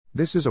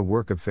This is a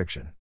work of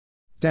fiction.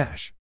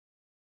 Dash.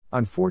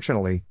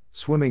 Unfortunately,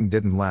 swimming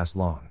didn't last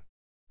long.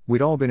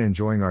 We'd all been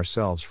enjoying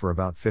ourselves for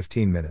about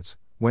 15 minutes,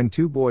 when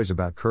two boys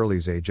about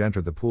Curly's age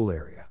entered the pool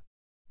area.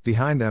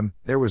 Behind them,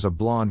 there was a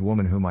blonde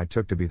woman whom I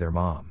took to be their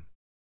mom.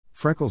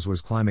 Freckles was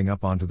climbing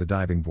up onto the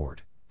diving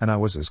board, and I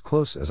was as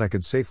close as I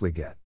could safely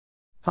get.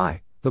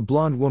 "Hi," the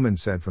blonde woman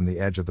said from the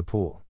edge of the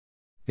pool.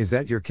 "Is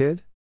that your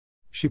kid?"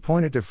 She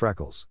pointed to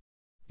Freckles.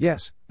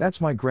 "Yes,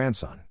 that's my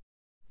grandson."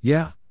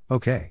 "Yeah,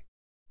 okay.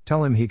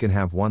 Tell him he can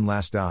have one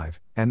last dive,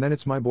 and then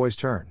it's my boy's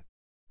turn."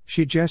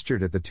 She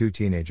gestured at the two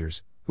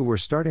teenagers, who were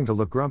starting to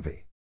look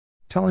grumpy.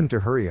 "Tell him to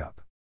hurry up.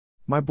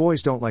 My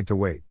boys don't like to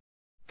wait."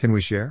 "Can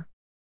we share?"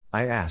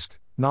 I asked,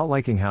 not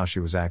liking how she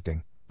was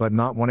acting, but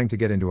not wanting to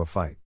get into a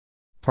fight.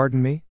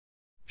 "Pardon me?"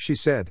 she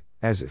said,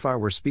 as if I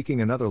were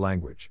speaking another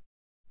language.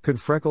 "Could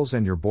Freckles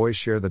and your boys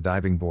share the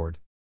diving board?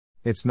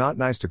 It's not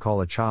nice to call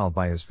a child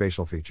by his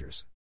facial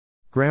features."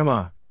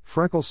 "Grandma,"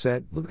 Freckles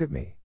said, "look at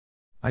me."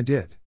 I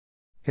did.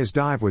 His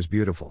dive was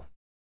beautiful.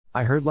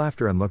 I heard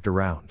laughter and looked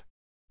around.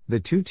 The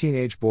two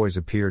teenage boys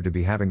appeared to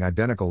be having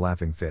identical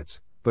laughing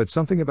fits, but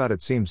something about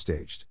it seemed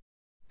staged.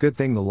 "Good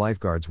thing the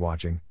lifeguard's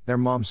watching," their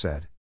mom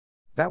said.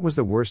 "That was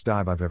the worst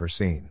dive I've ever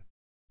seen."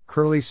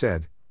 Curly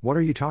said, "What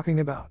are you talking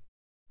about?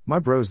 My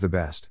bro's the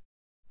best."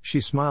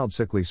 She smiled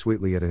sickly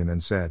sweetly at him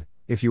and said,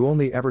 "If you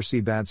only ever see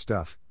bad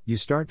stuff, you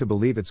start to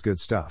believe it's good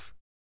stuff."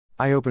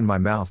 I opened my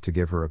mouth to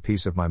give her a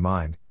piece of my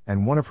mind,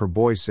 and one of her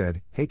boys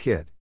said, "Hey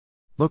kid.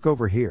 Look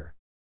over here.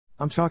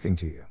 I'm talking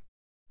to you."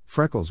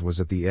 Freckles was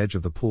at the edge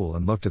of the pool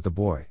and looked at the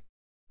boy.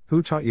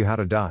 "Who taught you how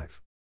to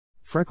dive?"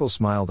 Freckles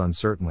smiled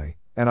uncertainly,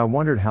 and I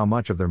wondered how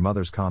much of their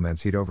mother's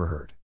comments he'd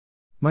overheard.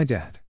 "My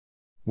dad."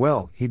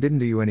 "Well, he didn't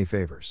do you any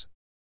favors."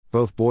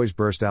 Both boys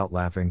burst out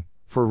laughing,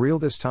 for real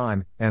this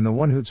time, and the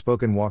one who'd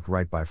spoken walked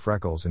right by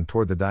Freckles and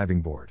toward the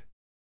diving board.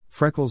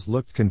 Freckles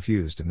looked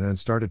confused and then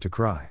started to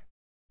cry.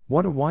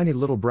 "What a whiny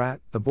little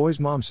brat," the boy's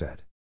mom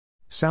said.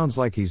 "Sounds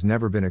like he's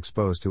never been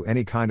exposed to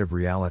any kind of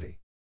reality."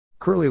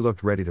 Curly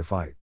looked ready to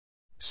fight.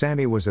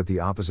 Sammy was at the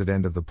opposite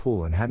end of the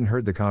pool and hadn't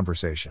heard the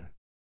conversation.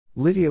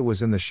 Lydia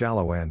was in the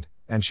shallow end,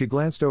 and she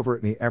glanced over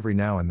at me every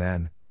now and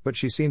then, but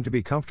she seemed to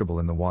be comfortable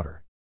in the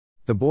water.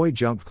 The boy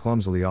jumped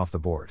clumsily off the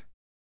board.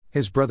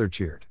 His brother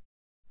cheered.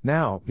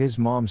 "Now," his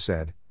mom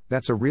said,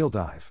 "that's a real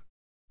dive."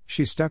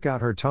 She stuck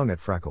out her tongue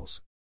at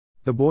Freckles.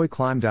 The boy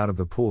climbed out of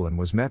the pool and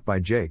was met by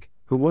Jake,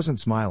 who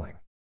wasn't smiling.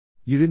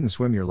 "You didn't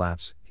swim your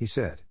laps," he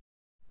said.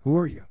 "Who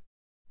are you?"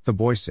 the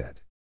boy said.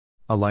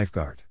 "A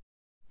lifeguard.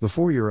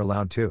 Before you're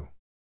allowed to."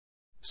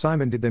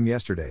 "Simon did them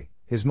yesterday,"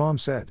 his mom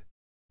said.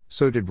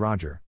 "So did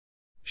Roger."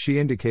 She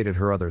indicated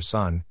her other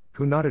son,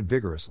 who nodded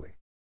vigorously.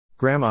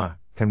 "Grandma,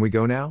 can we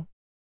go now?"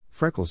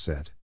 Freckles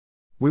said.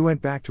 We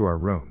went back to our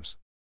rooms.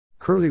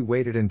 Curly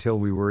waited until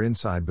we were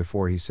inside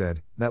before he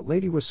said, "That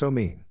lady was so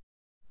mean.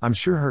 I'm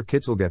sure her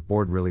kids'll get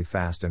bored really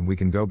fast and we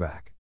can go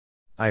back."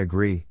 "I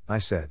agree," I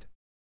said.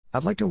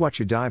 "I'd like to watch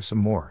you dive some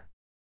more."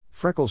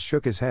 Freckles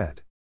shook his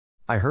head.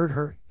 "I heard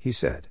her," he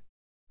said.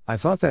 "I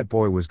thought that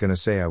boy was gonna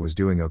say I was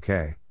doing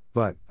okay,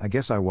 but I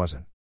guess I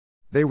wasn't."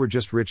 "They were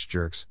just rich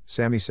jerks,"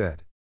 Sammy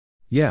said.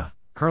 "Yeah,"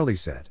 Carly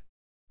said.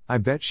 "I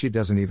bet she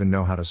doesn't even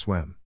know how to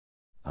swim."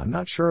 "I'm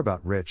not sure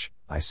about rich,"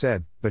 I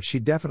said, "but she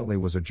definitely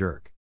was a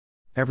jerk."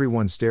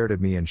 Everyone stared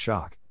at me in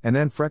shock, and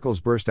then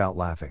Freckles burst out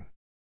laughing.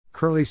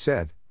 Curly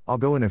said, "I'll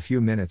go in a few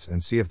minutes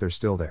and see if they're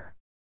still there.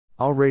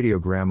 I'll radio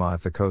Grandma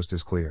if the coast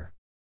is clear."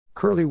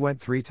 Curly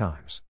went 3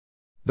 times.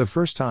 The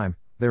first time,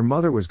 their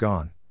mother was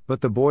gone,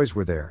 but the boys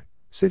were there,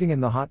 sitting in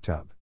the hot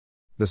tub.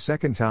 The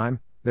second time,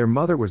 their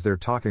mother was there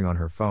talking on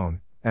her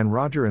phone, and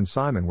Roger and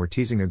Simon were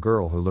teasing a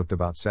girl who looked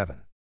about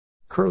 7.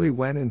 Curly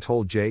went and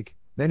told Jake,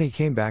 then he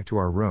came back to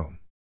our room.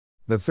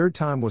 The third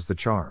time was the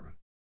charm.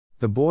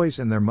 The boys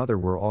and their mother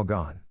were all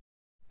gone.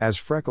 As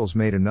Freckles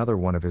made another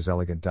one of his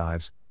elegant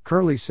dives,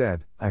 Curly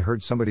said, "I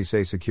heard somebody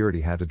say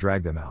security had to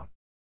drag them out."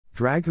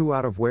 "Drag who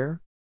out of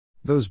where?"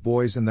 "Those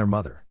boys and their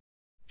mother.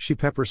 She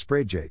pepper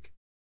sprayed Jake."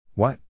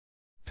 "What?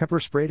 Pepper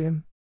sprayed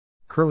him?"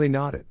 Curly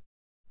nodded.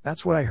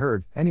 "That's what I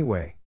heard,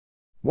 anyway.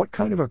 What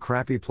kind of a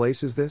crappy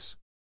place is this?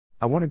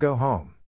 I want to go home."